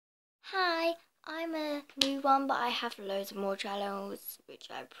Hi, I'm a new one, but I have loads of more channels, which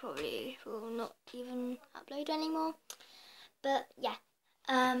I probably will not even upload anymore. But yeah,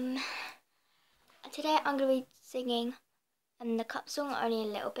 today I'm going to be singing the cup song only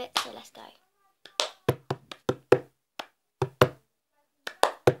a little bit, so let's go.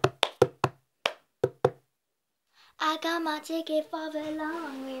 I got my ticket for the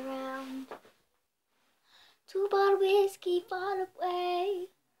long way round, 2 bottle whiskey far away,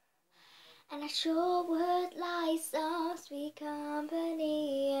 and I sure would like some sweet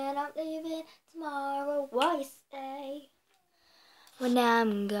company, and I'm leaving tomorrow. What you say? When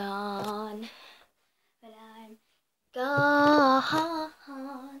I'm gone, when I'm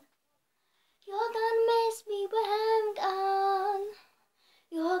gone, you're gonna miss me when I'm gone.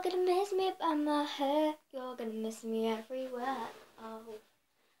 You're gonna miss me by my hair, you're gonna miss me everywhere. Oh,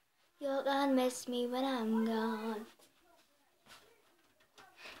 you're gonna miss me when I'm gone.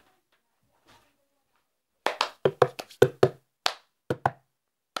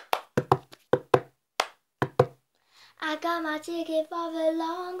 I got my ticket for the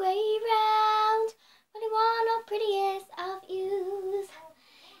long way round, 21 of prettiest of views.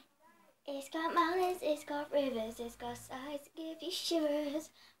 It's got mountains, it's got rivers, it's got sights to give you shivers.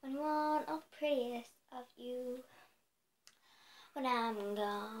 21 of prettiest of you. When I'm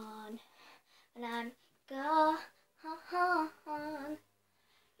gone, when I'm gone,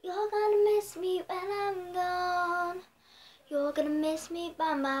 you're gonna miss me when I'm gone. You're gonna miss me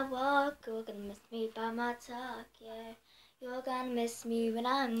by my walk, you're gonna miss me by my talk, yeah. You're gonna miss me when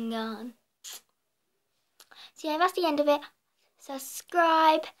I'm gone. So yeah, that's the end of it.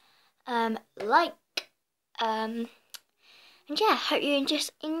 Subscribe, like, and yeah, hope you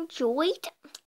just enjoyed.